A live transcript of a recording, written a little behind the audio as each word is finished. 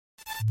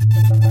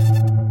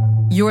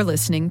You're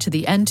listening to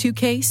the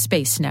N2K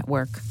Space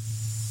Network.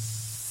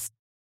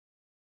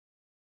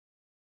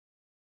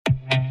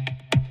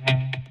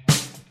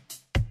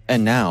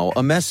 And now,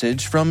 a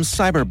message from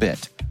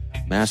Cyberbit.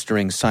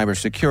 Mastering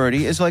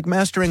cybersecurity is like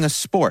mastering a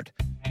sport.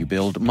 You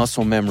build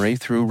muscle memory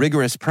through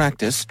rigorous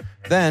practice,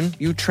 then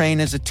you train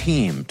as a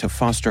team to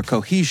foster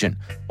cohesion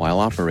while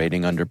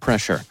operating under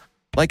pressure.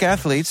 Like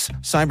athletes,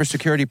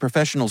 cybersecurity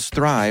professionals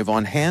thrive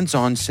on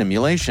hands-on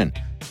simulation.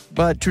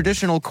 But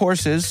traditional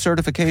courses,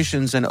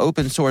 certifications, and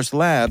open-source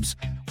labs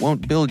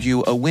won't build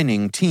you a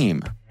winning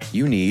team.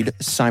 You need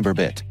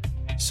Cyberbit.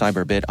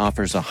 Cyberbit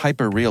offers a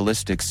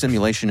hyper-realistic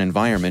simulation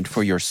environment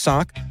for your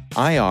SOC,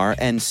 IR,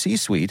 and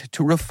C-suite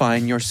to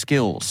refine your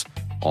skills,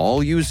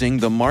 all using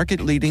the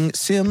market-leading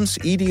SIMs,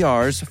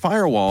 EDRs,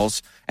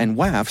 firewalls, and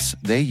WAFs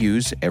they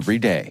use every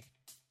day.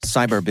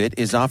 Cyberbit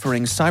is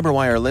offering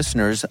CyberWire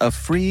listeners a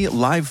free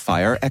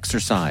live-fire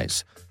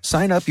exercise.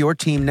 Sign up your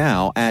team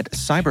now at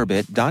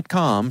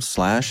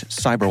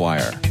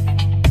cyberbit.com/cyberwire.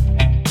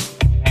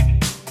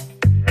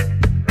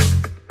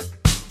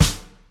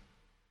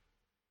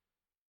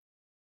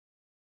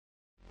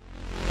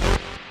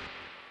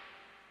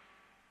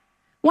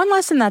 One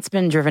lesson that's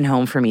been driven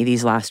home for me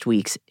these last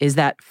weeks is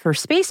that for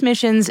space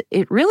missions,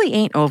 it really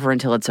ain't over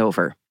until it's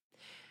over.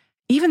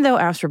 Even though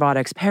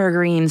Astrobotic's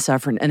Peregrine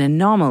suffered an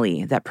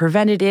anomaly that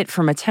prevented it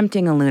from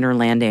attempting a lunar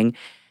landing,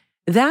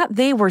 that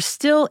they were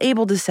still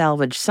able to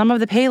salvage some of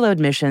the payload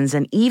missions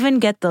and even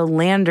get the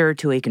lander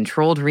to a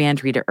controlled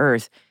reentry to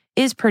Earth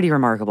is pretty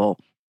remarkable.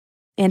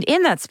 And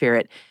in that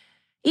spirit,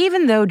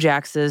 even though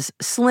JAXA's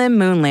SLIM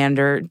moon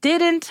lander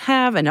didn't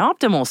have an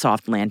optimal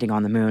soft landing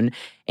on the moon,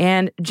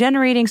 and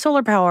generating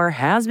solar power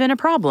has been a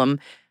problem,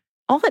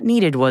 all it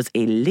needed was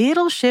a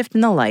little shift in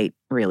the light,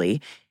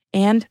 really.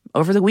 And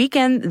over the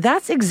weekend,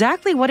 that's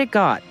exactly what it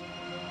got.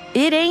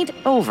 It ain't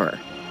over.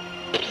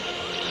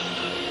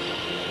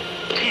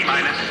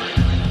 T-minus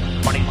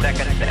 20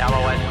 seconds to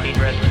LOS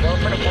T-Dress. Go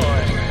for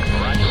deploy.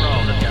 Roger roll.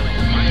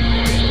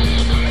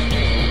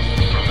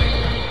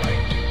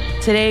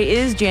 Today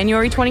is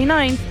January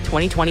 29th,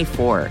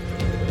 2024.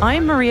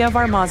 I'm Maria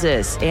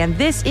Varmazes, and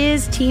this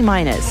is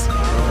T-minus.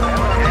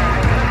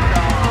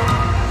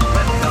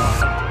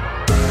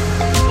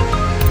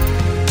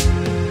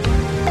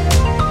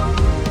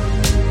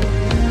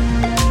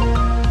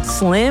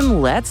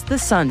 SLIM lets the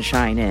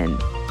sunshine in.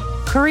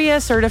 Korea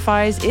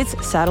certifies its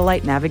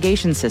satellite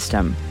navigation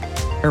system.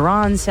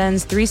 Iran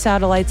sends 3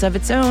 satellites of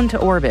its own to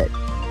orbit.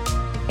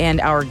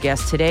 And our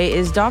guest today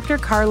is Dr.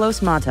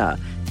 Carlos Mata,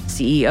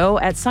 CEO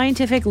at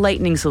Scientific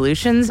Lightning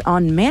Solutions,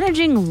 on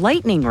managing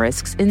lightning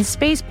risks in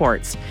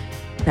spaceports.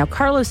 Now,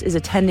 Carlos is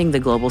attending the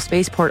Global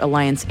Spaceport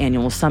Alliance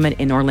Annual Summit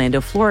in Orlando,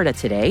 Florida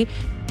today,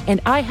 and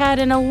I had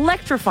an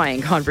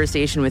electrifying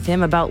conversation with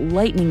him about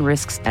lightning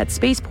risks at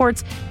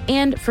spaceports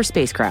and for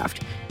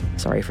spacecraft.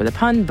 Sorry for the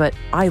pun, but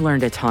I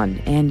learned a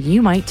ton, and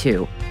you might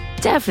too.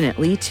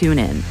 Definitely tune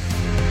in.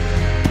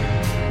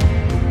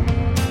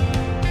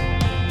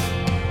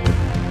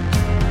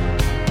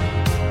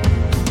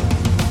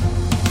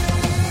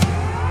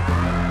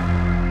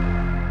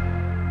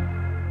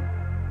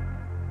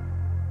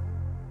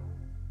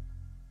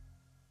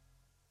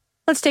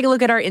 Let's take a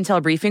look at our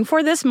intel briefing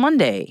for this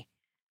Monday.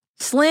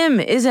 SLIM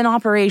is in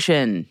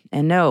operation.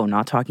 And no,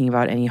 not talking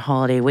about any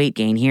holiday weight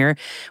gain here.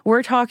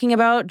 We're talking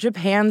about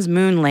Japan's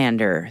moon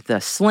lander,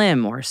 the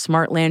SLIM, or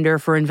Smart Lander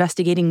for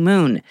Investigating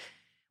Moon,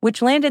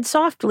 which landed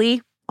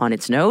softly on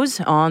its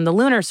nose on the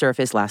lunar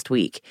surface last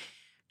week.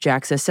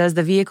 JAXA says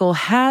the vehicle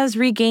has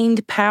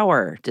regained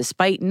power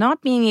despite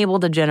not being able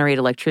to generate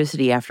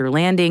electricity after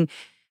landing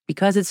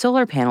because its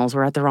solar panels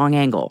were at the wrong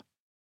angle.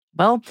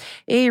 Well,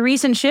 a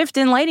recent shift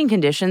in lighting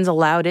conditions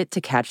allowed it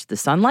to catch the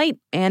sunlight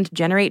and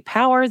generate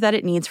power that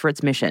it needs for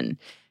its mission.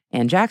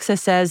 And JAXA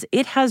says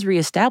it has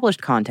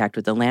reestablished contact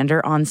with the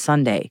lander on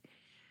Sunday.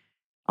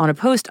 On a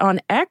post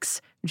on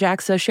X,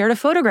 JAXA shared a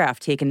photograph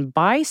taken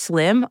by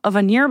SLIM of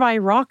a nearby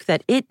rock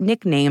that it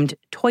nicknamed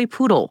Toy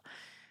Poodle.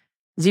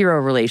 Zero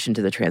relation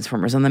to the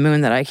Transformers on the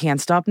moon that I can't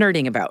stop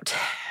nerding about.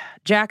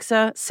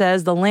 JAXA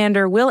says the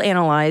lander will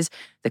analyze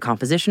the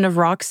composition of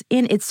rocks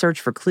in its search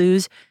for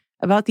clues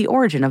about the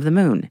origin of the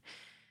moon.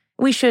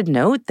 We should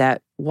note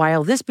that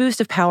while this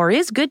boost of power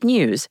is good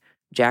news,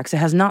 JAXA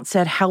has not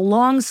said how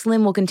long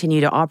SLIM will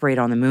continue to operate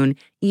on the moon,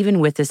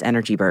 even with this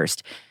energy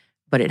burst.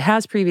 But it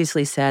has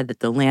previously said that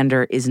the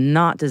lander is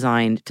not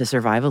designed to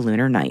survive a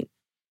lunar night.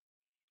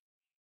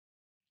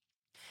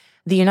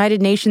 The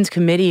United Nations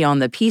Committee on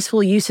the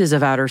Peaceful Uses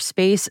of Outer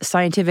Space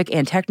Scientific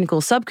and Technical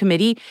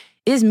Subcommittee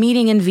is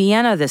meeting in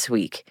Vienna this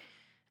week.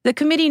 The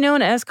committee,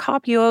 known as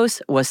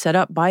COPUOS, was set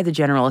up by the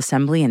General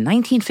Assembly in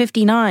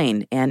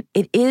 1959, and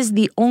it is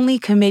the only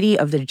committee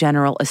of the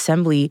General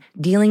Assembly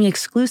dealing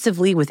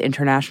exclusively with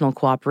international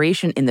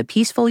cooperation in the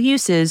peaceful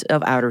uses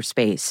of outer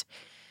space.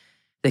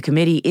 The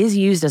committee is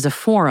used as a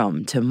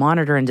forum to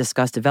monitor and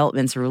discuss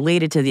developments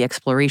related to the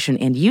exploration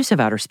and use of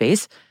outer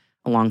space,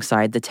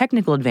 alongside the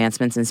technical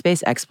advancements in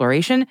space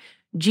exploration,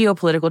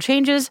 geopolitical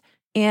changes,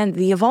 and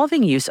the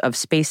evolving use of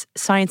space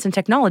science and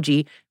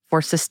technology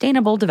for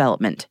Sustainable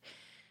Development.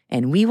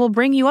 And we will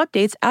bring you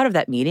updates out of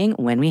that meeting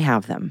when we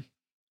have them.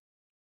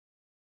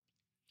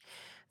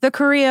 The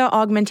Korea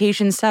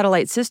Augmentation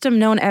Satellite System,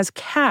 known as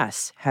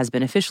KAS, has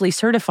been officially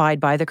certified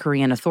by the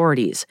Korean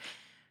authorities.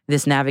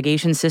 This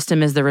navigation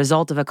system is the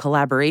result of a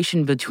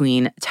collaboration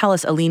between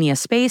Thales Alenia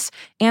Space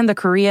and the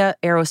Korea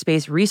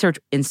Aerospace Research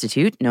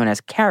Institute, known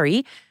as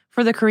KARI,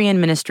 for the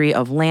Korean Ministry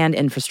of Land,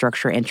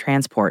 Infrastructure, and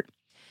Transport.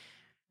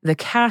 The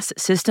KAS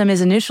system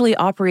is initially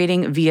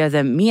operating via the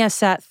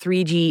MIASat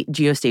 3G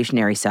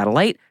geostationary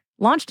satellite,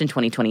 launched in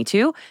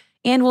 2022,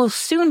 and will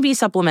soon be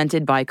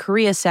supplemented by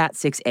KoreaSat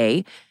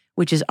 6A,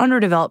 which is under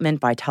development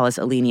by Thales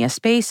Alenia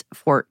Space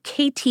for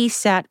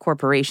KT-SAT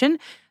Corporation,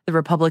 the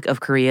Republic of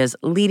Korea's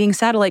leading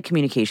satellite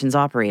communications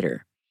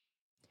operator.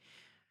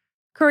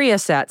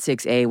 KoreaSat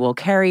 6A will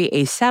carry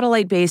a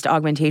satellite-based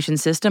augmentation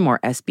system, or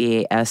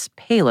SBAS,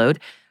 payload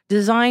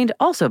designed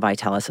also by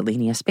Thales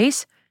Alenia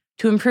Space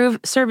to improve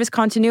service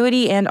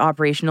continuity and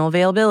operational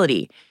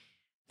availability.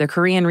 The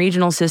Korean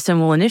regional system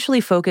will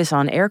initially focus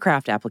on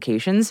aircraft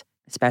applications,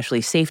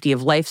 especially safety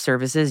of life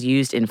services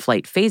used in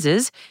flight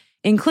phases,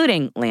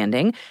 including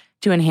landing,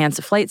 to enhance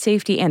flight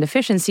safety and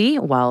efficiency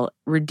while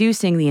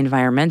reducing the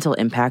environmental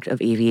impact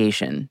of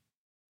aviation.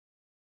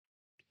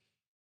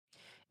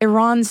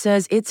 Iran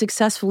says it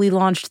successfully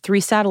launched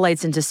 3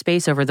 satellites into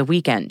space over the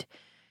weekend.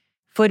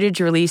 Footage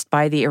released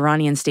by the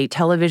Iranian state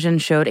television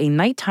showed a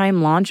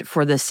nighttime launch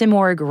for the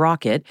Simorgh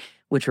rocket,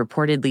 which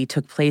reportedly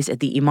took place at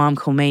the Imam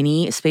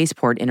Khomeini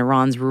spaceport in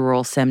Iran's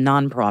rural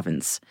Semnan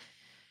province.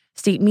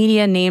 State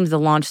media named the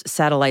launched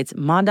satellites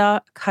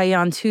Mada,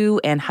 Kayan-2,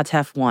 and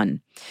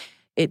Hatef-1.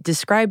 It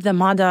described the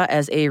Mada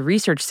as a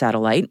research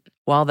satellite,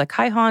 while the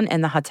Kaihan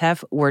and the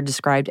Hatef were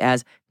described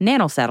as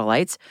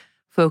nanosatellites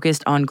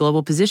focused on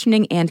global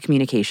positioning and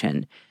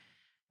communication.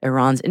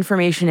 Iran's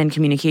Information and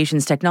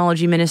Communications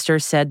Technology Minister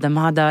said the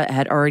Mada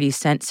had already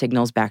sent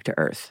signals back to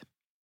Earth.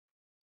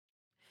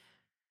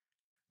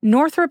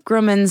 Northrop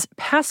Grumman's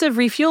Passive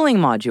Refueling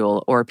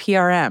Module, or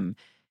PRM,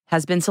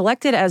 has been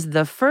selected as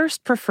the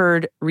first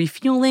preferred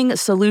refueling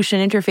solution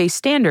interface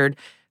standard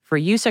for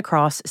use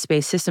across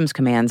Space Systems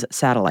Command's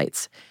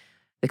satellites.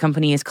 The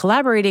company is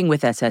collaborating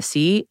with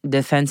SSC,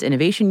 Defense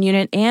Innovation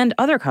Unit, and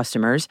other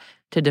customers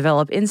to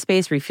develop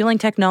in-space refueling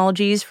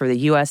technologies for the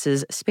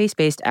U.S.'s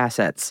space-based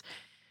assets.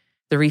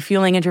 The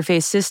refueling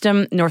interface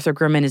system Northrop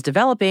Grumman is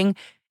developing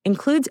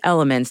includes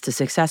elements to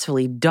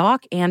successfully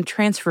dock and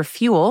transfer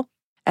fuel,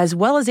 as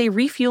well as a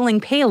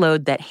refueling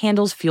payload that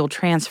handles fuel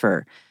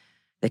transfer.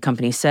 The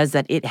company says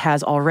that it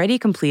has already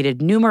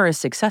completed numerous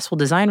successful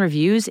design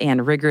reviews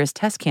and rigorous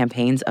test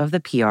campaigns of the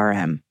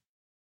PRM.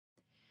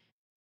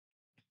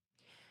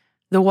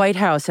 The White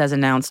House has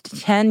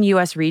announced 10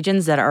 U.S.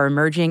 regions that are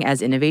emerging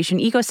as innovation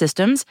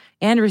ecosystems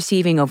and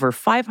receiving over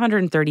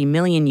 $530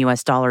 million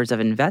of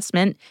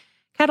investment,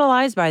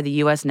 catalyzed by the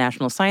U.S.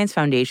 National Science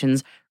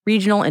Foundation's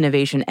Regional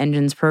Innovation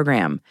Engines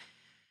program.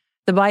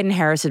 The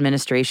Biden-Harris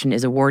administration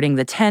is awarding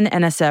the 10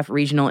 NSF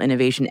Regional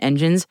Innovation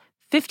Engines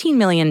 $15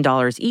 million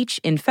each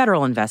in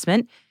federal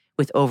investment,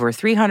 with over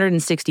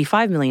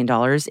 $365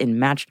 million in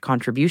matched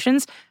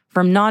contributions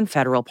from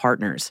non-federal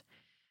partners.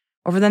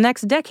 Over the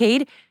next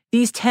decade,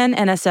 these 10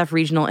 NSF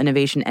Regional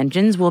Innovation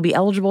Engines will be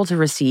eligible to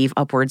receive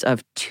upwards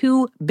of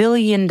 $2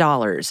 billion,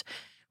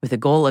 with a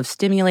goal of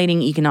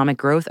stimulating economic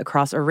growth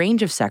across a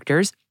range of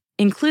sectors,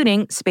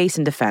 including space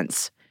and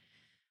defense.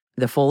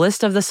 The full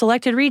list of the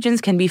selected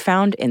regions can be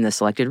found in the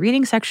selected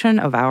reading section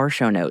of our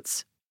show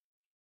notes.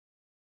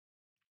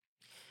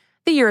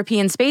 The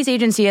European Space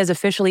Agency has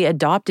officially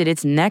adopted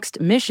its next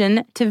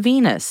mission to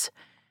Venus.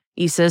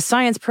 ESA's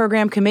Science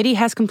Program Committee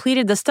has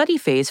completed the study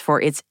phase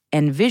for its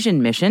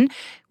Envision mission,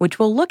 which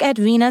will look at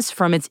Venus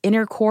from its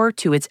inner core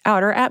to its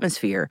outer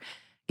atmosphere,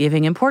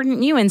 giving important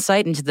new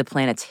insight into the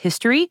planet's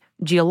history,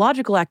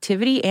 geological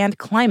activity, and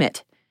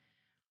climate.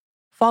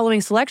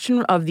 Following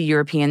selection of the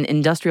European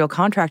industrial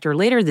contractor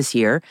later this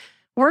year,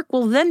 work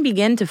will then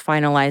begin to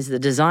finalize the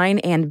design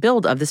and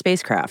build of the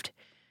spacecraft.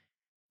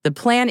 The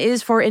plan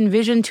is for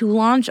Envision to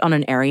launch on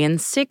an Ariane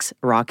 6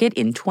 rocket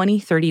in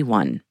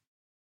 2031.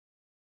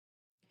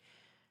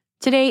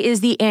 Today is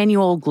the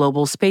annual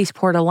Global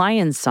Spaceport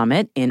Alliance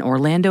Summit in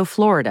Orlando,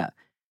 Florida.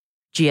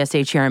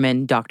 GSA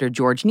Chairman Dr.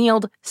 George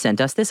Nield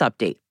sent us this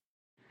update.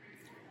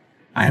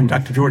 I am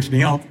Dr. George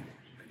Nield,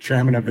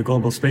 Chairman of the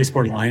Global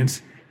Spaceport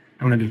Alliance.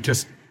 I wanted to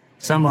just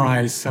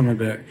summarize some of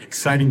the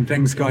exciting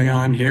things going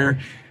on here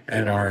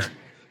at our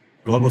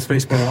Global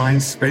Spaceport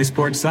Alliance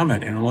Spaceport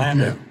Summit in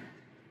Orlando.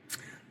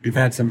 We've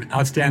had some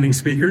outstanding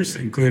speakers,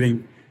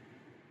 including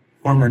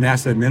former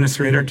NASA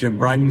Administrator Jim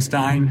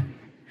Bridenstine,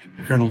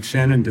 Colonel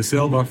Shannon De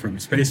Silva from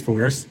Space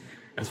Force,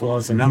 as well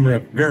as a number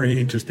of very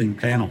interesting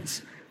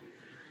panels.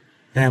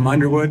 Pam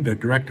Underwood, the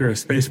Director of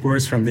Space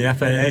Force from the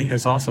FAA,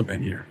 has also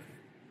been here.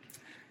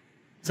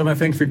 Some of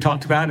the things we've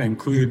talked about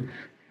include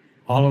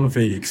all of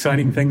the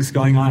exciting things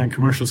going on in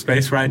commercial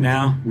space right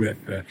now, with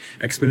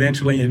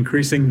exponentially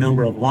increasing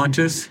number of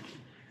launches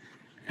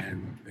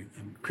and the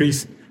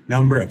increased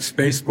number of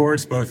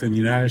spaceports, both in the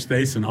United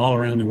States and all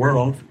around the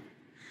world.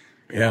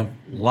 We have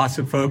lots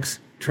of folks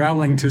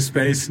traveling to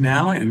space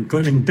now,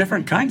 including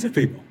different kinds of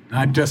people,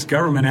 not just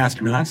government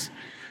astronauts,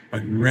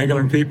 but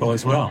regular people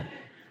as well.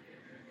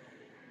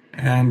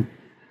 And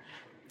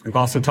we've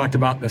also talked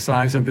about the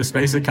size of the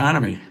space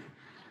economy,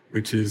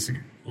 which is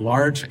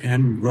large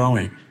and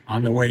growing,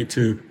 on the way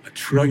to $1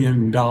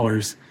 trillion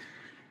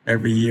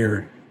every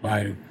year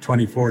by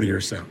 2040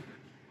 or so.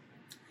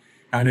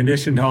 In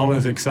addition to all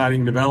those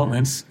exciting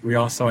developments, we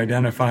also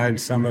identified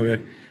some of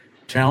the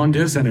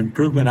challenges and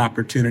improvement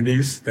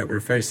opportunities that we're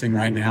facing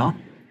right now.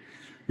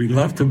 We'd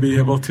love to be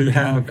able to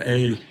have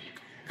a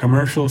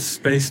commercial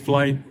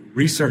spaceflight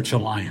research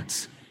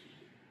alliance,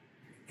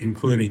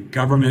 including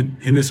government,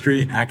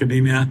 industry,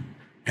 academia,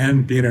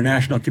 and the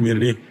international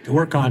community, to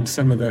work on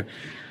some of the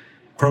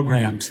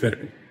programs that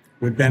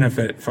would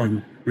benefit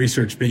from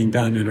research being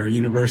done at our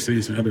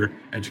universities and other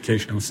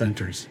educational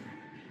centers.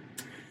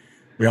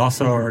 We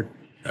also are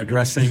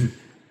addressing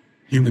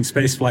human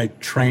spaceflight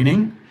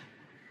training.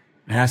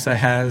 NASA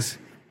has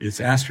its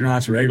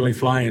astronauts regularly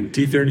fly in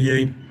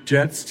T-38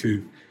 jets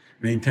to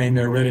maintain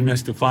their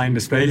readiness to fly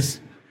into space.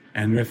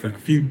 And with a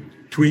few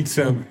tweaks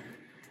of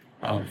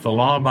the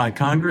law by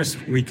Congress,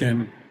 we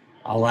can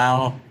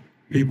allow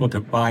people to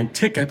buy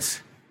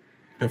tickets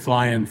to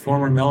fly in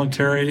former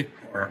military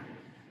or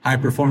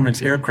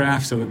high-performance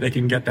aircraft so that they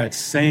can get that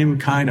same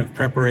kind of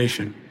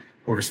preparation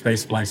for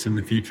space flights in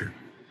the future.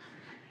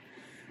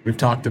 We've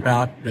talked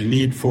about the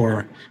need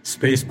for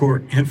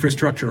spaceport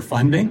infrastructure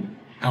funding,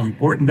 how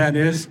important that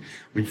is.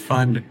 We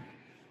fund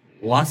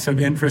lots of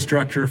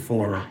infrastructure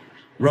for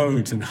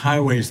roads and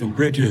highways and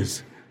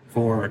bridges,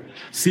 for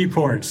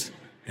seaports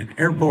and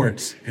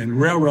airports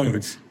and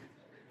railroads.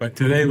 But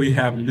today we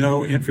have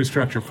no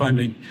infrastructure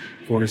funding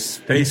for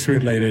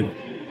space-related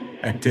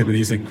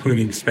activities,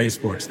 including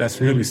spaceports.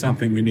 That's really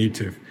something we need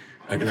to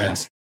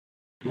address.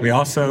 We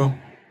also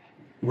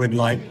would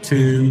like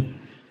to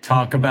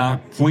talk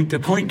about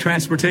point-to-point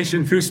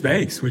transportation through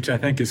space, which I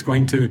think is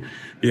going to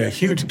be a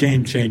huge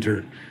game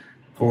changer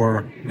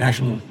for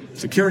national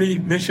security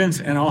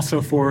missions and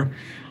also for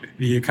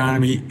the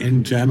economy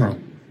in general.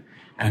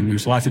 And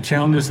there's lots of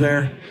challenges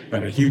there,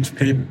 but a huge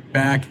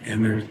payback,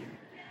 and there's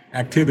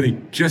activity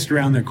just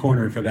around the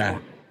corner for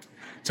that.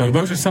 So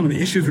those are some of the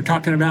issues we're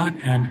talking about,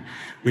 and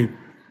we've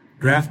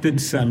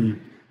drafted some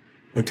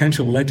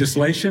potential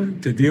legislation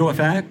to deal with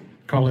that.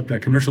 Call it the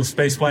Commercial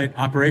Spaceflight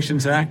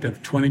Operations Act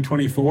of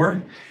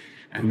 2024,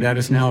 and that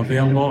is now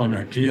available on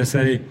our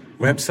GSA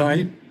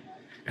website,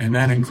 and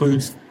that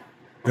includes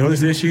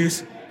those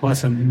issues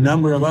plus a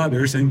number of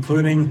others,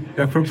 including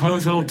the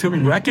proposal to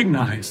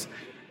recognize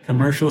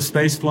commercial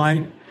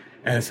spaceflight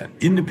as an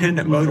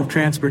independent mode of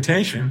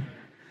transportation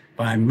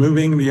by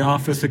moving the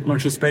Office of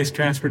Commercial Space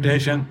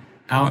Transportation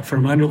out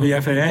from under the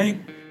FAA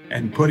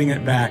and putting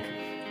it back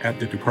at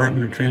the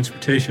Department of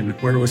Transportation,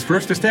 where it was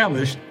first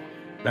established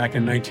back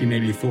in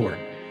 1984.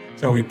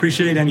 So we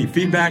appreciate any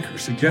feedback or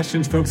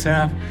suggestions folks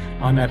have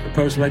on that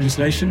proposed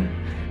legislation,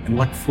 and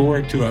look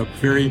forward to a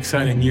very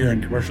exciting year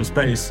in commercial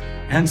space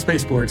and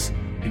spaceports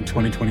in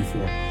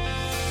 2024.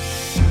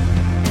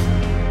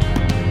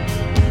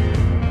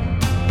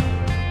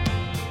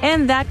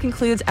 And that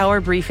concludes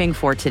our briefing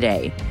for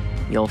today.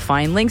 You'll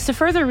find links to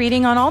further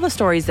reading on all the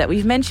stories that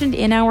we've mentioned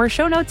in our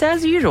show notes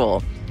as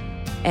usual.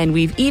 And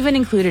we've even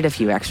included a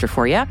few extra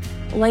for you,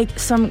 like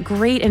some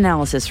great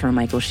analysis from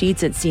Michael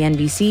Sheets at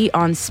CNBC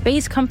on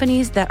space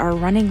companies that are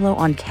running low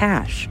on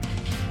cash,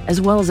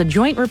 as well as a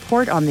joint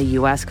report on the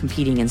U.S.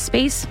 competing in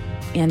space,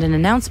 and an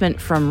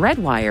announcement from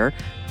Redwire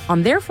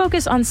on their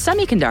focus on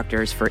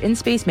semiconductors for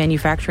in-space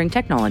manufacturing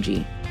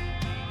technology.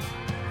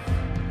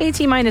 Hey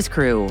T-Minus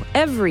crew,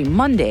 every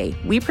Monday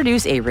we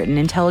produce a written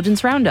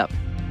intelligence roundup,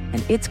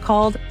 and it's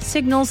called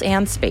Signals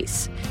and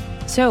Space.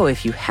 So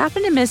if you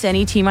happen to miss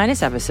any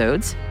T-Minus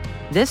episodes,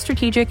 this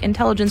strategic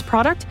intelligence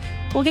product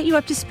will get you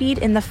up to speed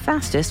in the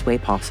fastest way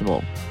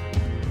possible.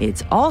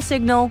 It's all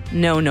signal,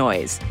 no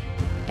noise.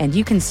 And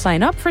you can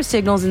sign up for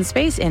Signals in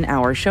Space in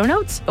our show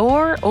notes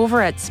or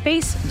over at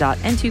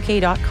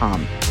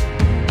space.n2k.com.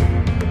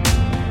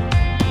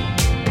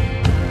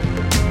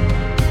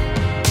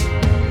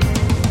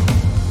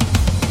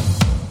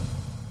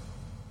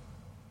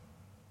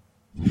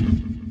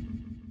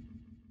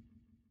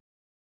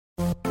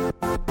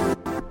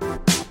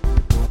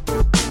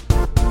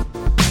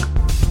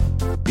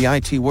 The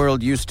IT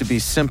world used to be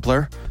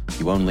simpler.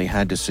 You only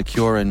had to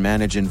secure and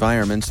manage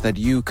environments that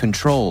you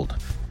controlled.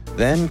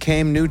 Then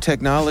came new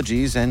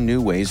technologies and new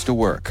ways to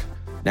work.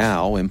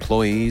 Now,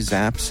 employees,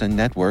 apps, and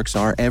networks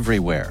are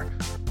everywhere.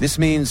 This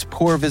means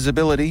poor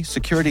visibility,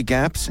 security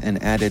gaps,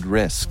 and added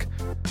risk.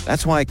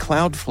 That's why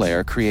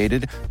Cloudflare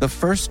created the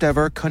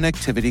first-ever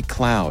connectivity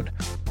cloud.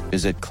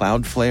 Visit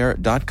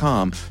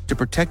cloudflare.com to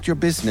protect your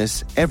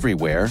business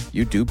everywhere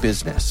you do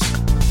business.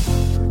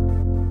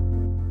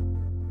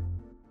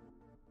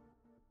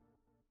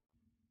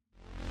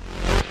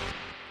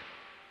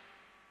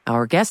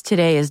 Our guest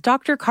today is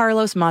Dr.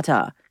 Carlos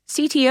Mata,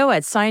 CTO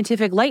at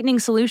Scientific Lightning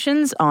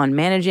Solutions, on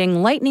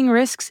managing lightning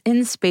risks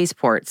in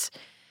spaceports.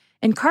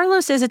 And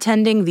Carlos is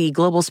attending the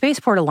Global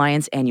Spaceport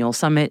Alliance Annual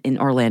Summit in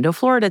Orlando,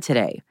 Florida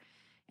today.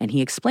 and he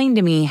explained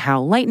to me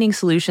how Lightning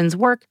solutions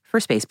work for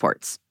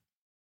spaceports.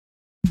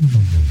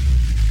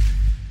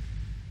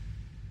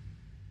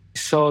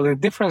 So the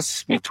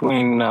difference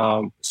between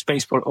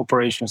spaceport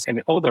operations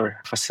and other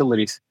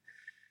facilities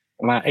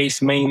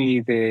is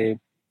mainly the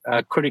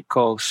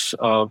critical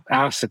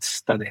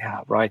assets that they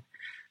have, right?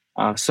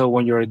 So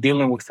when you're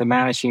dealing with the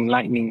managing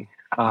Lightning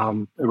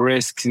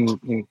risks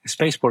in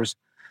spaceports,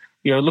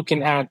 you're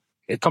looking at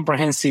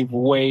comprehensive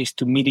ways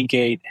to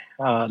mitigate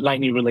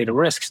Lightning-related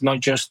risks,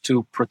 not just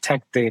to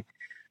protect the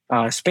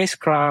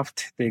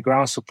spacecraft, the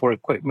ground support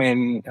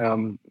equipment,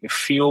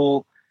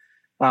 fuel,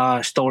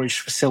 storage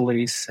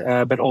facilities,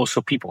 but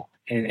also people.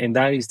 And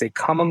that is the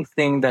common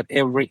thing that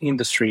every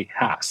industry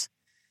has.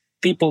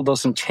 People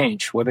doesn't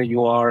change, whether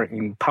you are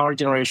in power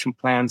generation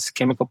plants,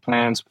 chemical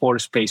plants, or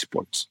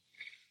spaceports.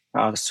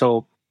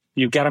 So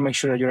you got to make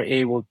sure that you're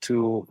able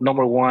to,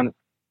 number one,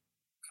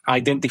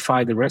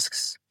 identify the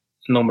risks.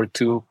 Number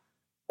two,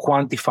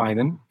 quantify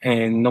them.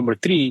 And number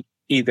three,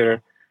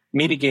 either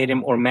mitigate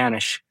them or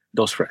manage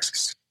those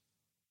risks.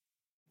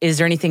 Is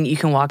there anything you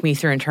can walk me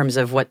through in terms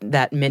of what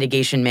that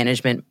mitigation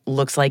management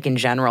looks like in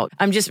general?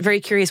 I'm just very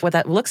curious what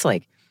that looks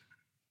like.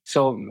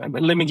 So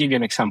let me give you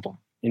an example.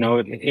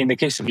 In the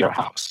case of your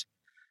house,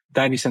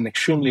 that is an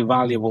extremely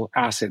valuable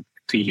asset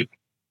to you.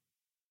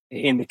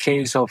 In the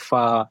case of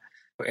a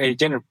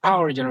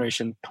power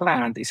generation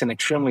plant, it's an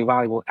extremely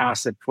valuable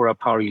asset for a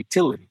power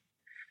utility.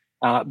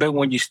 But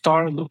when you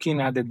start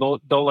looking at the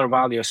dollar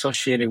value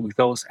associated with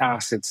those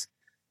assets,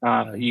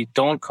 you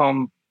don't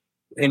come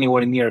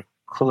anywhere near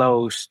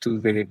close to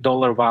the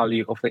dollar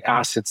value of the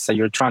assets that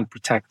you're trying to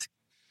protect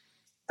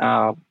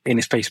in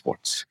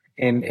spaceports.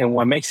 And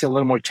what makes it a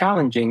little more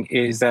challenging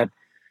is that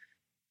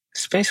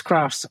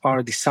spacecrafts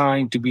are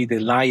designed to be the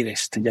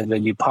lightest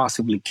that you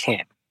possibly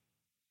can.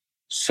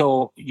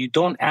 So you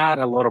don't add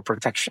a lot of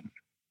protection.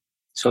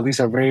 So these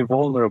are very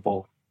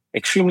vulnerable,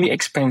 extremely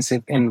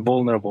expensive and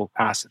vulnerable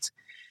assets.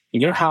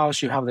 In your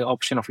house, you have the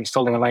option of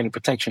installing a lightning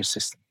protection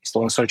system,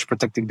 installing surge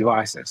protective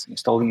devices,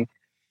 installing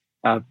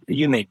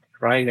you name it,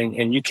 right?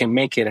 And you can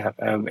make it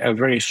a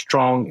very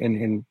strong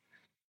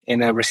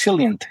and a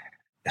resilient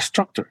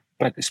structure,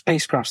 but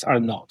spacecrafts are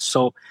not.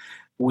 So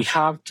we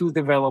have to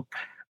develop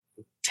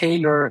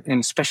tailored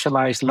and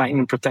specialized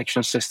lightning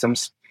protection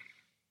systems,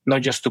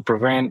 not just to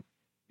prevent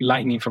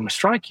lightning from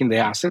striking the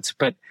assets,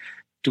 but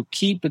to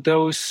keep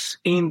those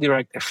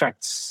indirect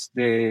effects,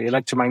 the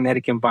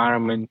electromagnetic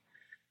environment,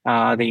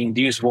 the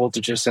induced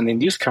voltages and the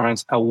induced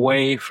currents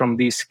away from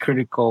these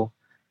critical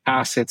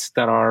assets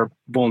that are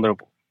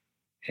vulnerable.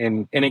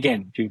 And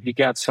again, you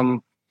got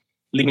some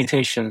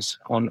limitations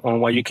on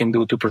what you can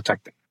do to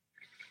protect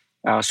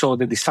them. So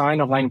the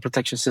design of lightning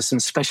protection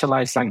systems,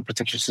 specialized lightning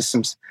protection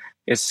systems,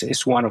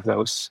 is one of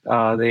those.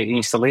 The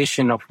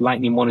installation of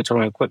lightning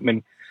monitoring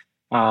equipment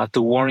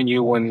to warn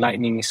you when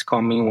lightning is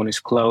coming, when it's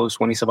close,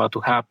 when it's about to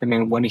happen,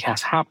 and when it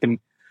has happened,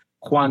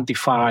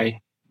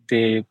 quantify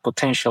the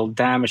potential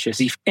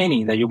damages, if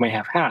any, that you may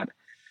have had.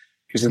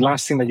 Because the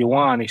last thing that you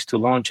want is to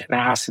launch an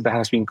asset that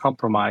has been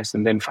compromised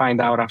and then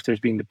find out after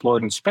it's being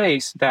deployed in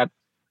space that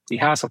it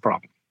has a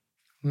problem.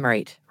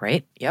 Right.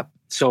 Yep.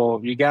 So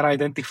you got to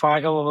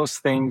identify all of those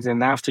things.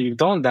 And after you've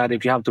done that,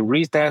 if you have to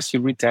retest,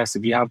 you retest.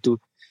 If you have to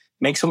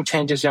make some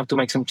changes, you have to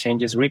make some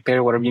changes,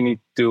 repair whatever you need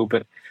to do.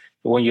 But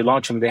when you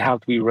launch them, they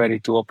have to be ready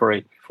to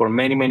operate for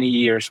many, many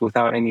years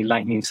without any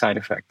lightning side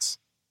effects.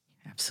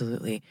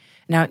 Absolutely.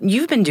 Now,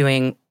 you've been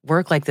doing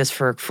work like this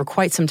for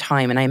quite some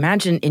time, and I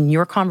imagine in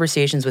your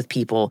conversations with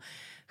people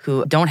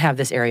who don't have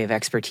this area of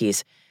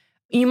expertise,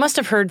 you must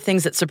have heard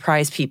things that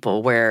surprise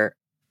people where,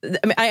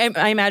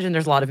 I imagine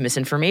there's a lot of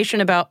misinformation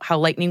about how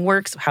lightning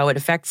works, how it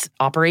affects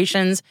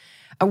operations.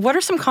 What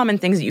are some common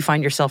things that you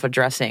find yourself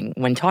addressing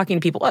when talking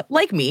to people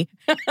like me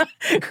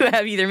who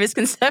have either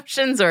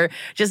misconceptions or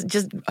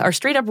just are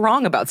straight up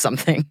wrong about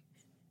something?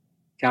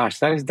 Gosh,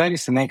 that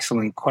is an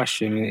excellent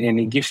question, and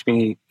it gives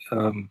me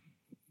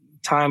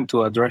time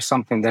to address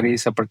something that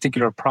is a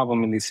particular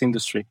problem in this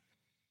industry.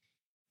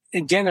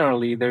 And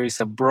generally, there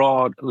is a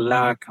broad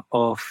lack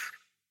of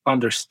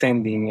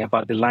understanding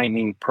about the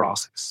lightning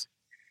process.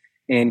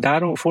 And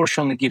that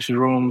unfortunately gives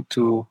room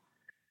to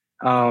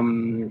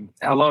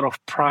a lot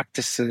of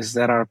practices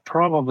that are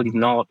probably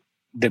not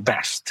the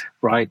best,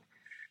 right?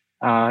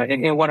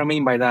 And what I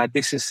mean by that,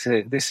 this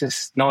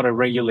is not a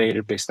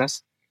regulated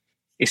business.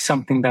 It's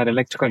something that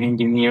electrical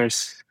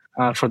engineers,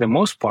 for the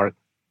most part,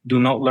 do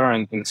not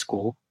learn in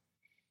school.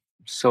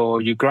 So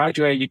you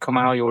graduate, you come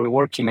out, you're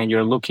working, and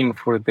you're looking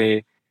for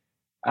the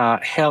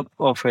help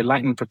of a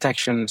lightning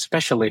protection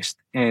specialist.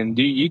 And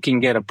you can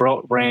get a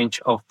broad range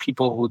of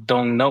people who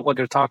don't know what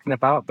they're talking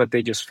about, but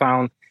they just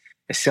found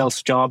a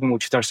sales job in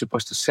which they're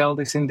supposed to sell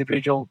these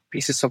individual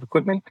pieces of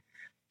equipment,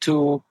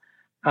 to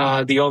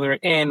the other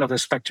end of the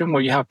spectrum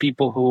where you have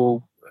people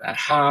who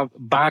have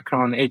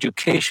background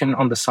education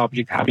on the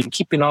subject, have been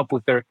keeping up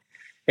with their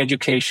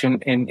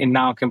education, and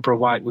now can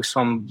provide with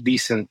some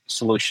decent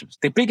solutions.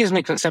 The biggest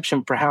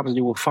misconception perhaps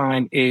you will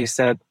find is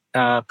that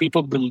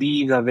people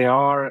believe that there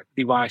are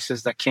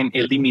devices that can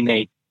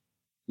eliminate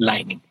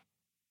lightning.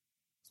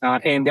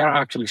 and they are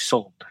actually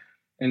sold,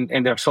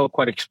 and they're sold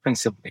quite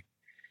expensively.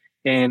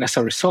 And as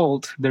a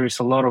result, there is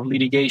a lot of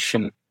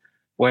litigation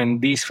when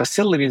these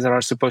facilities that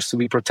are supposed to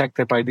be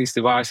protected by these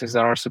devices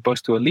that are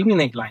supposed to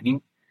eliminate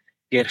lightning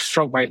get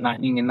struck by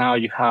lightning, and now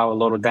you have a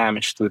lot of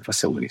damage to the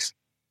facilities.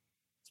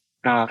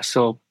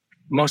 So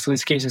most of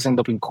these cases end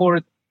up in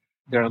court.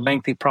 There are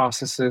lengthy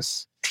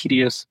processes,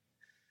 tedious,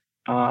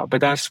 but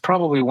that's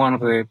probably one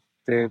of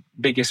the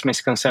biggest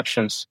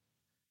misconceptions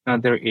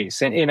there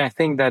is. And I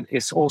think that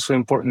it's also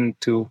important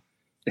to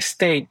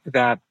state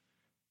that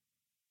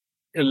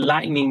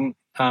lightning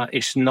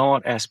is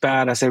not as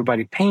bad as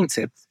everybody paints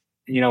it.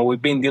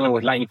 We've been dealing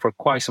with lightning for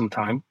quite some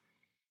time.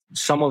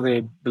 Some of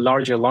the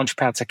larger launch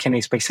pads at Kennedy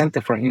Space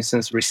Center, for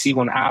instance, receive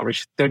on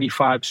average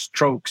 35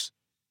 strokes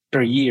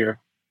per year.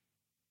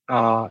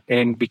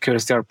 And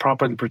because they're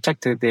properly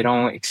protected, they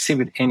don't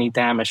exhibit any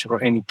damage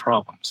or any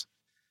problems.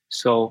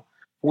 So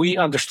we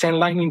understand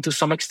lightning to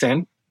some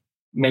extent,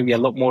 maybe a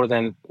lot more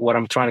than what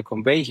I'm trying to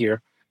convey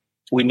here.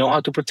 We know how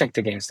to protect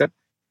against it,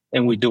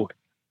 and we do it.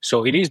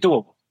 So it is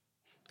doable.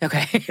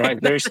 Okay. Right?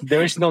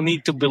 There is no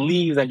need to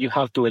believe that you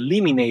have to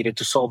eliminate it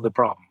to solve the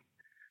problem.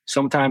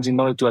 Sometimes in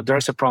order to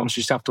address a problem,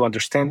 you just have to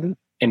understand it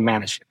and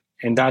manage it.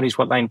 And that is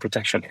what lightning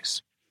protection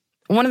is.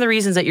 One of the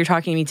reasons that you're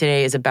talking to me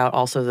today is about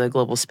also the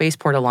Global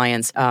Spaceport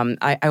Alliance.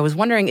 I was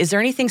wondering, is there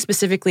anything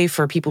specifically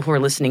for people who are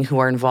listening who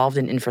are involved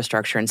in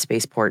infrastructure and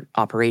spaceport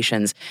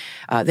operations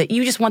that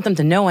you just want them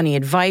to know, any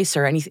advice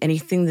or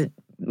anything that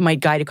might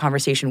guide a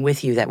conversation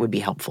with you that would be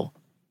helpful?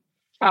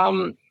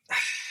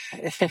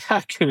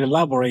 I could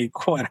elaborate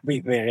quite a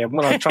bit there. I'm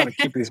going to try to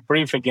keep this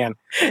brief again.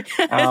 You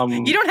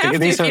don't have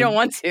to if you don't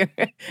want to.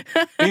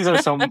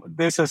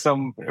 These are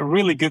some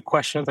really good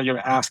questions that you're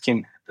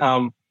asking.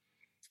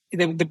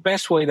 The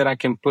best way that I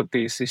can put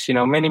this is,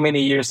 many,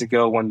 many years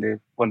ago when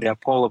the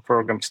Apollo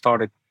program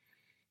started,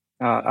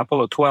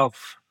 Apollo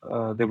 12,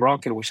 the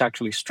rocket was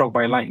actually struck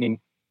by lightning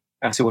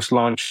as it was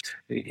launched.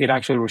 It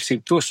actually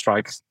received 2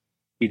 strikes.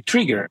 It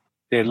triggered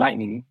the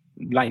lightning.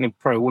 Lightning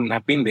probably wouldn't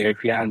have been there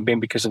if it hadn't been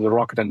because of the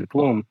rocket and the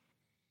plume.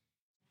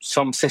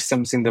 Some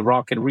systems in the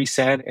rocket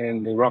reset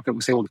and the rocket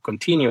was able to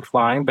continue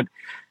flying, but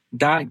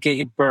that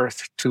gave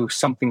birth to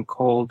something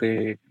called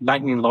the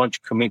Lightning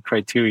Launch Commit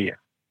Criteria,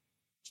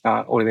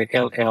 or the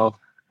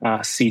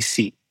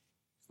LLCC,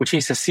 which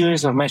is a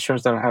series of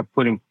measures that I have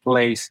put in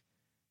place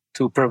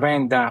to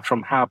prevent that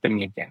from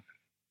happening again.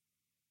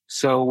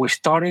 So we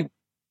started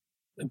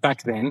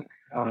back then.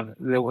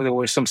 There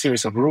were some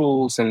series of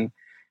rules and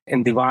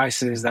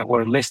devices that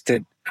were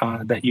listed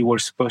that you were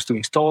supposed to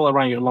install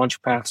around your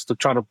launch pads to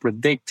try to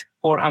predict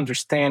or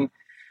understand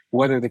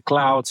whether the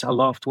clouds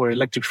aloft were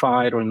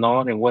electrified or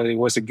not, and whether it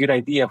was a good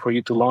idea for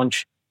you to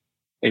launch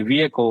a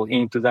vehicle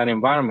into that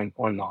environment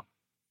or not.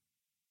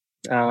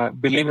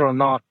 Believe it or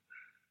not,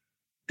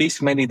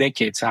 these many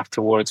decades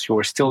afterwards, you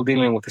were still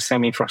dealing with the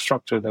same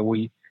infrastructure that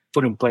we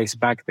put in place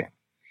back then.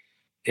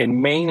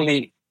 And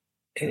mainly,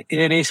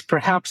 it is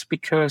perhaps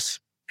because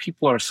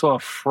people are so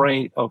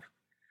afraid of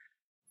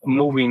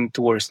moving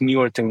towards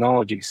newer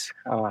technologies.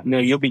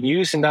 You've been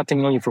using that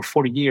technology for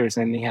 40 years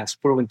and it has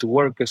proven to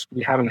work because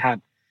we haven't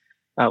had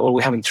or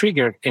we haven't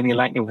triggered any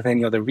lightning with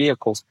any other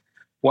vehicles.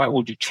 Why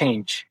would you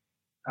change?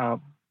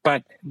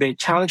 But the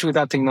challenge with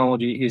that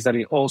technology is that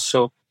it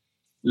also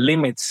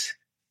limits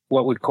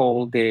what we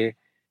call the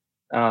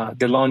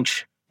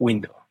launch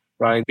window,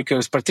 right?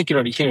 Because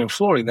particularly here in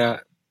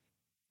Florida,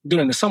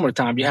 during the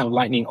summertime, you have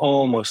lightning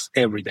almost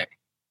every day.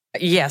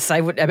 Yes,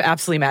 I would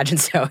absolutely imagine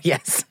so,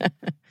 yes.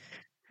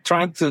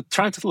 Trying to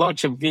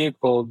launch a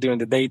vehicle during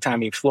the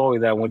daytime in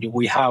Florida when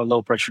we have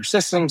low pressure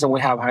systems and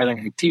we have high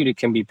lightning activity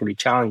can be pretty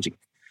challenging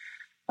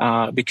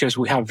because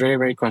we have very,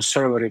 very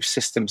conservative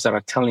systems that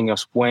are telling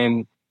us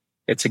when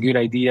it's a good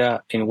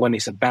idea and when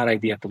it's a bad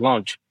idea to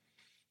launch.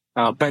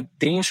 But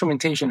the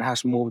instrumentation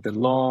has moved a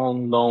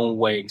long, long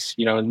ways.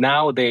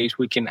 Nowadays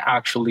we can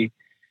actually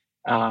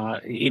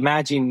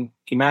imagine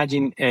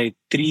a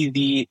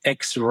 3D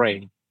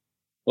X-ray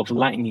of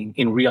lightning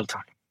in real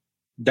time.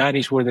 That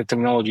is where the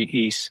technology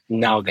is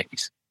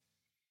nowadays.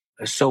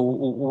 So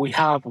we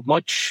have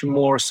much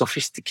more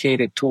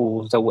sophisticated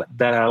tools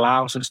that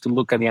allows us to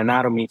look at the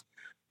anatomy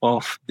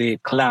of the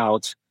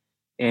clouds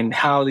and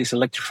how these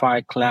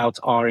electrified clouds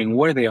are and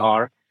where they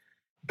are,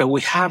 but we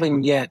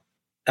haven't yet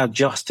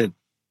adjusted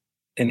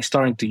and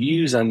starting to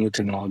use our new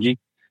technology.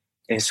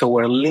 And so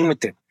we're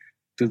limited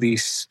to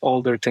these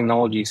older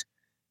technologies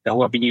that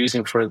we've been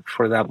using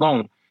for that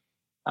long.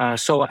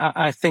 So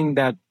I think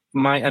that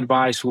my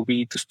advice will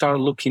be to start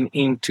looking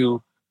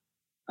into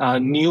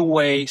new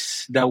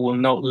ways that will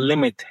not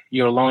limit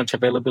your launch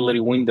availability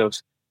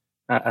windows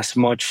as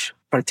much,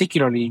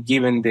 particularly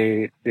given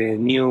the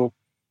new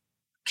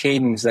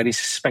cadence that is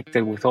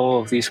expected with all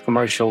of these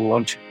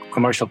commercial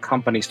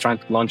companies trying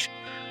to launch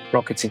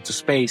rockets into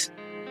space.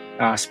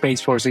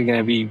 Space Force is going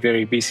to be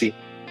very busy,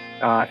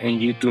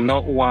 and you do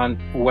not want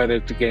weather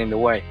to get in the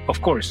way.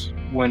 Of course,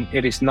 when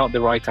it is not the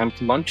right time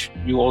to launch,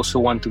 you also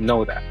want to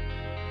know that.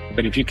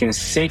 But if you can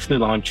safely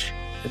launch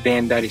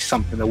then that is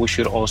something that we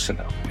should also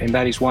know. And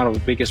that is one of the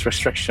biggest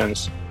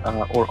restrictions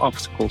or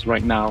obstacles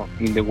right now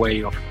in the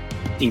way of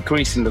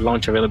increasing the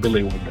launch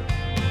availability window.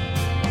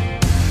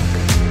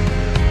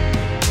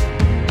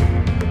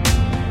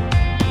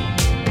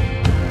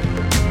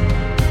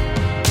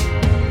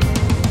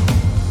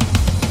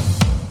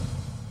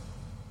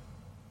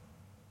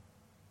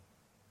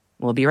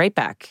 We'll be right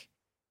back.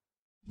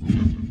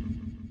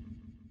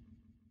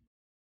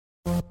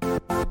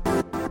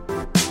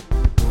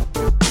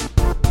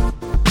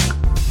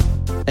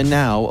 And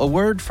now, a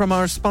word from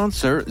our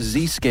sponsor,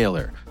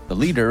 Zscaler, the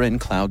leader in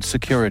cloud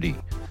security.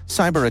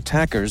 Cyber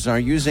attackers are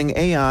using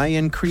AI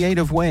in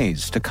creative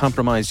ways to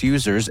compromise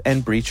users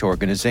and breach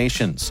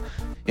organizations.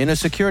 In a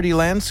security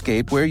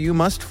landscape where you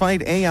must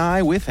fight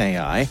AI with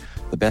AI,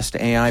 the best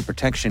AI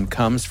protection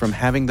comes from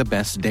having the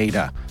best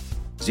data.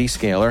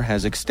 Zscaler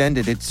has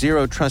extended its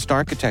Zero Trust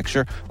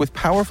architecture with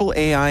powerful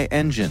AI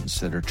engines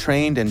that are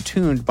trained and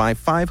tuned by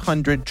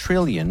 500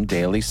 trillion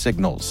daily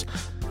signals.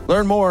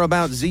 Learn more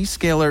about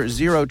Zscaler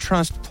Zero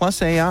Trust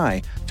Plus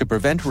AI to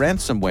prevent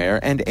ransomware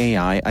and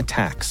AI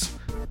attacks.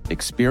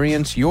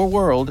 Experience your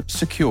world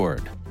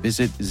secured.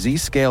 Visit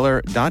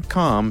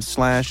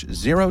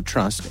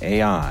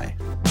zscaler.com/zerotrustai.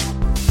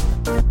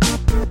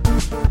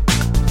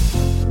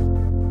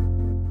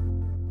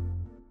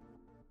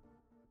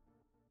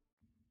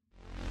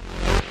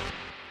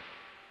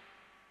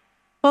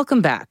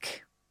 Welcome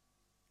back.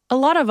 A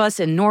lot of us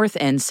in North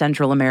and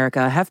Central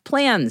America have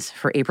plans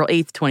for April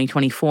 8th,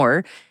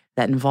 2024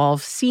 that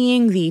involve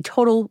seeing the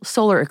total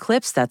solar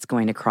eclipse that's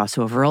going to cross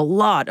over a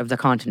lot of the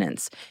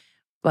continents.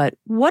 But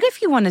what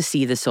if you want to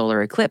see the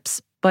solar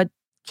eclipse, but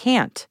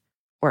can't,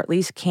 or at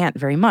least can't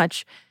very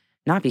much,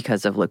 not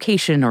because of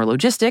location or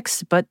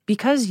logistics, but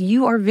because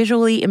you are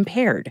visually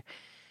impaired?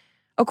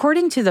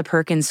 According to the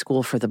Perkins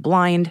School for the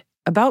Blind,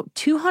 about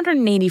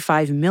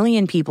 285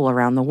 million people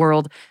around the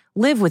world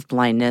live with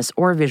blindness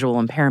or visual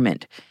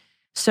impairment.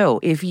 So,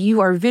 if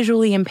you are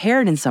visually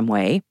impaired in some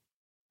way,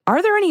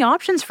 are there any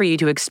options for you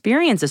to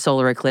experience a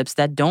solar eclipse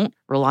that don't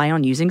rely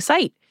on using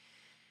sight?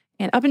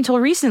 And up until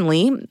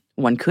recently,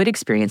 one could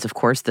experience, of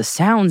course, the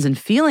sounds and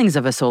feelings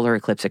of a solar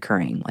eclipse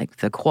occurring, like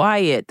the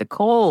quiet, the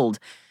cold,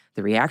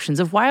 the reactions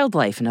of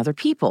wildlife and other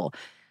people,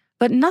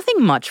 but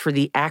nothing much for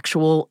the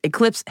actual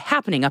eclipse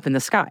happening up in the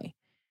sky.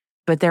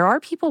 But there are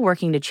people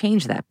working to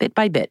change that bit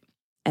by bit.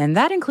 And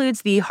that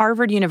includes the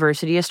Harvard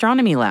University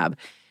Astronomy Lab,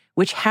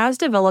 which has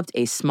developed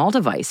a small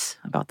device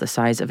about the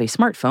size of a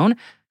smartphone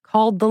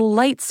called the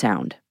Light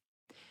Sound.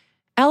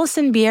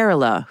 Alison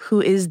Bierela,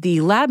 who is the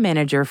lab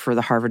manager for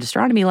the Harvard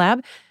Astronomy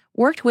Lab,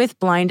 worked with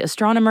blind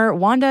astronomer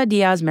Wanda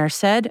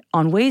Diaz-Merced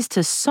on ways to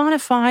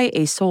sonify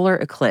a solar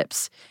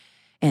eclipse.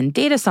 And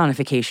data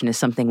sonification is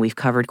something we've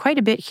covered quite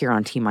a bit here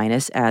on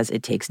T-Minus, as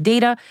it takes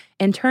data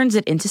and turns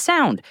it into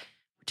sound,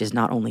 which is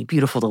not only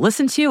beautiful to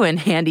listen to and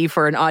handy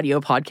for an audio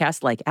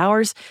podcast like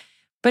ours,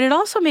 but it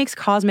also makes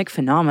cosmic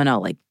phenomena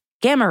like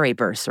gamma ray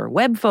bursts or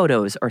web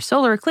photos or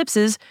solar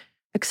eclipses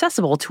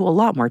accessible to a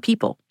lot more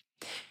people.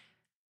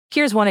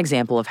 Here's one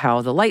example of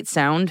how the light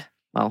sound,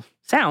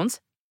 sounds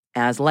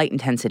as light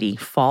intensity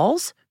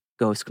falls,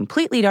 goes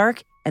completely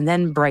dark, and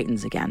then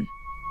brightens again.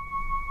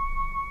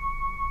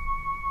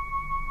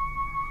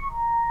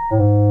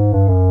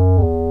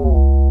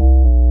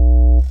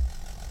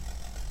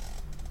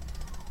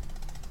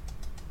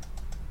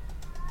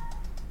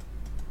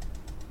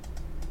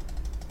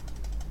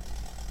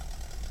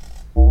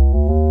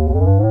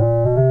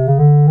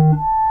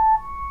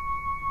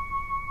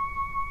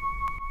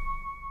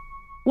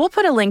 We'll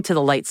put a link to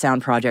the Light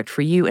Sound project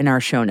for you in our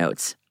show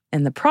notes.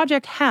 And the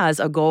project has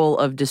a goal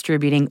of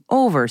distributing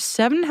over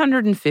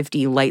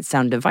 750 Light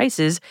Sound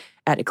devices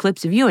at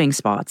eclipse viewing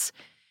spots.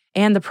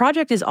 And the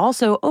project is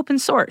also open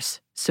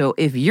source. So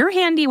if you're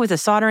handy with a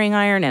soldering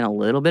iron and a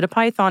little bit of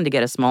Python to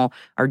get a small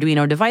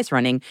Arduino device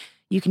running,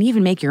 you can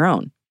even make your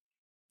own.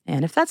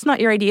 And if that's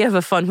not your idea of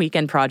a fun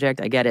weekend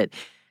project, I get it,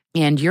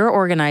 and you're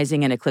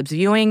organizing an eclipse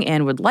viewing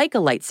and would like a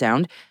Light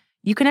Sound,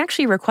 you can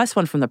actually request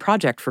one from the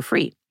project for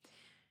free.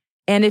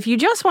 And if you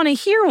just want to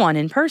hear one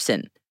in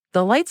person,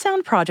 the Light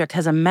Sound project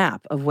has a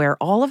map of where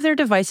all of their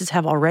devices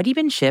have already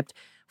been shipped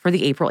for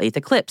the April 8th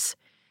eclipse.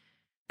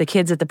 The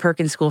kids at the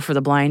Perkins School for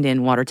the Blind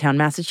in Watertown,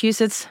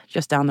 Massachusetts,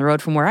 just down the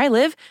road from where I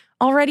live,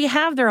 already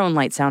have their own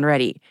Light Sound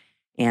ready.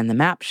 And the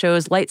map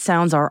shows Light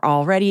Sounds are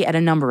already at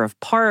a number of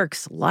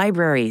parks,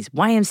 libraries,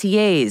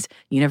 YMCAs,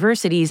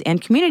 universities,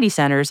 and community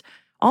centers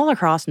all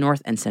across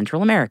North and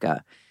Central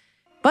America.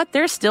 But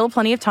there's still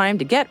plenty of time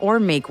to get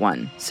or make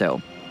one,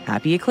 so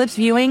happy eclipse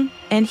viewing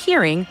and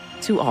hearing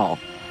to all.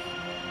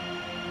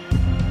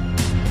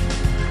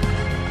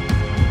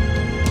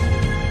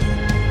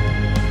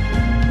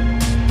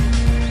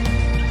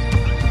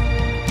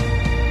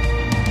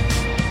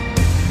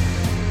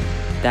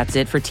 That's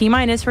it for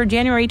T-Minus for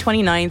January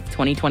 29th,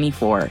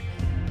 2024.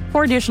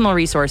 For additional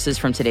resources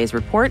from today's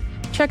report,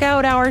 check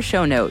out our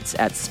show notes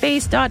at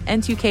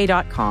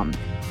space.n2k.com.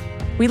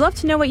 We'd love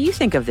to know what you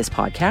think of this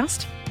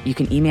podcast. You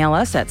can email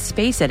us at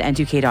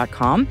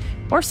space@n2k.com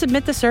or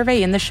submit the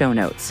survey in the show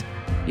notes.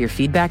 Your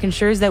feedback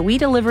ensures that we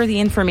deliver the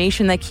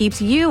information that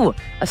keeps you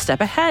a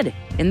step ahead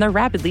in the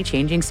rapidly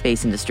changing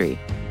space industry.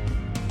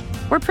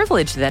 We're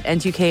privileged that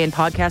N2K and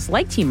podcasts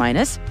like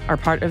T-Minus are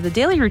part of the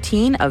daily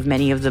routine of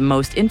many of the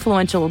most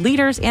influential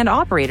leaders and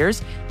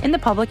operators in the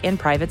public and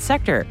private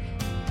sector,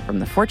 from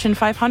the Fortune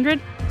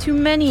 500 to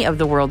many of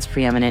the world's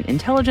preeminent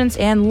intelligence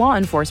and law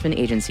enforcement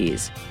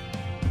agencies.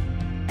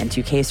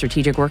 N2K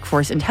Strategic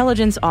Workforce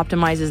Intelligence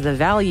optimizes the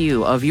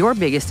value of your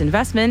biggest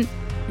investment,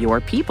 your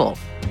people.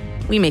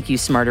 We make you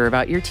smarter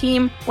about your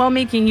team while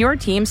making your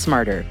team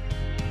smarter.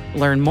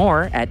 Learn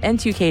more at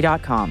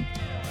n2k.com.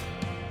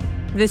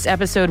 This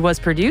episode was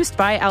produced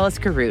by Alice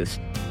Carruth,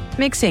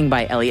 mixing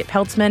by Elliot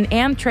Peltzman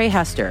and Trey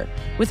Hester,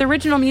 with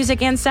original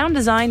music and sound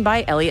design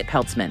by Elliot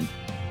Peltzman.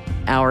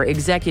 Our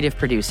executive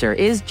producer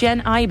is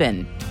Jen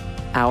Eiben.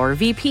 Our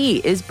VP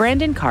is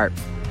Brandon Karp.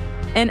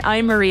 And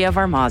I'm Maria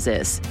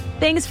Varmazis.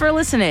 Thanks for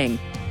listening.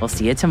 We'll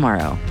see you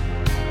tomorrow.